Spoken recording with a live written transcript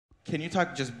Can you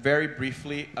talk just very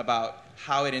briefly about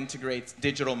how it integrates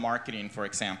digital marketing, for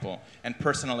example, and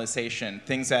personalization?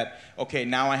 Things that, okay,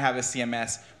 now I have a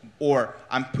CMS, or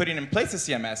I'm putting in place a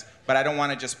CMS, but I don't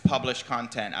want to just publish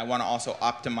content. I want to also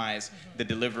optimize the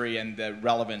delivery and the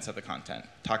relevance of the content.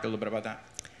 Talk a little bit about that.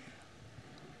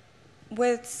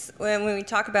 When we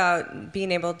talk about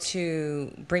being able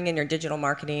to bring in your digital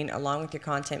marketing along with your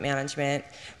content management,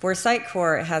 where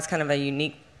Sitecore has kind of a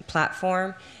unique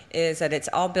platform is that it's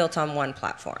all built on one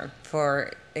platform.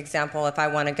 For example, if I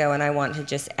want to go and I want to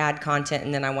just add content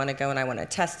and then I want to go and I want to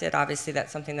test it, obviously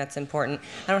that's something that's important.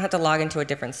 I don't have to log into a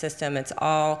different system. It's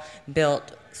all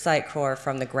built Sitecore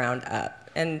from the ground up.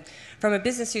 And from a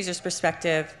business user's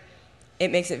perspective,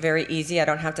 it makes it very easy. I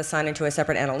don't have to sign into a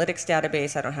separate analytics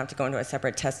database. I don't have to go into a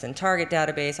separate test and target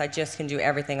database. I just can do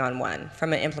everything on one.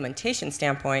 From an implementation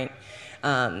standpoint,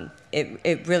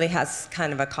 it really has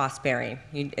kind of a cost bearing.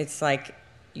 It's like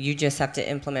you just have to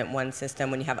implement one system.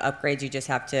 When you have upgrades, you just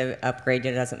have to upgrade.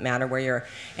 It doesn't matter where your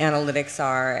analytics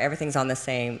are. Everything's on the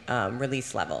same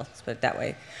release level, let's put it that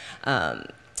way.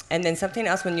 And then something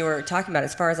else when you were talking about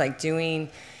as far as like doing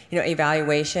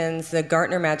evaluations, the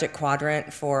Gartner Magic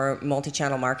Quadrant for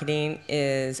multi-channel marketing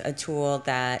is a tool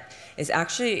that is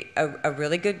actually a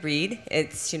really good read.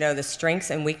 It's the strengths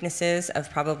and weaknesses of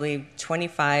probably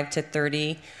 25 to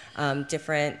 30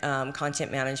 different content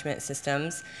management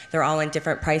systems. They're all in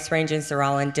different price ranges. They're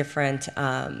all in different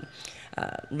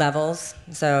levels.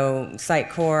 So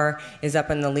Sitecore is up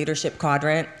in the leadership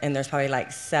quadrant, and there's probably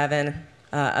like 7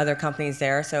 other companies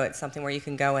there. So it's something where you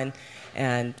can go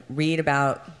and read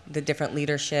about the different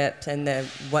leaderships and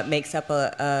what makes up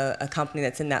a company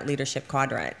that's in that leadership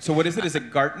quadrant. So what is it? Is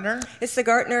it Gartner? It's the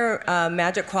Gartner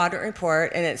Magic Quadrant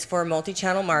report, and it's for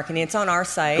multi-channel marketing. It's on our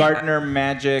site. Gartner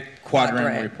Magic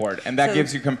Quadrant report. And that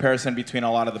gives you comparison between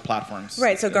a lot of the platforms.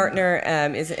 Right. So Gartner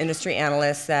is an industry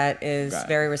analyst that is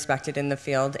very respected in the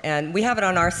field. And we have it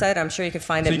on our site. I'm sure you can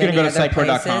find it many other places. So you can go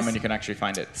to Sitecore.com and you can actually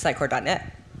find it.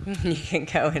 Sitecore.net. You can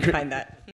go and find that.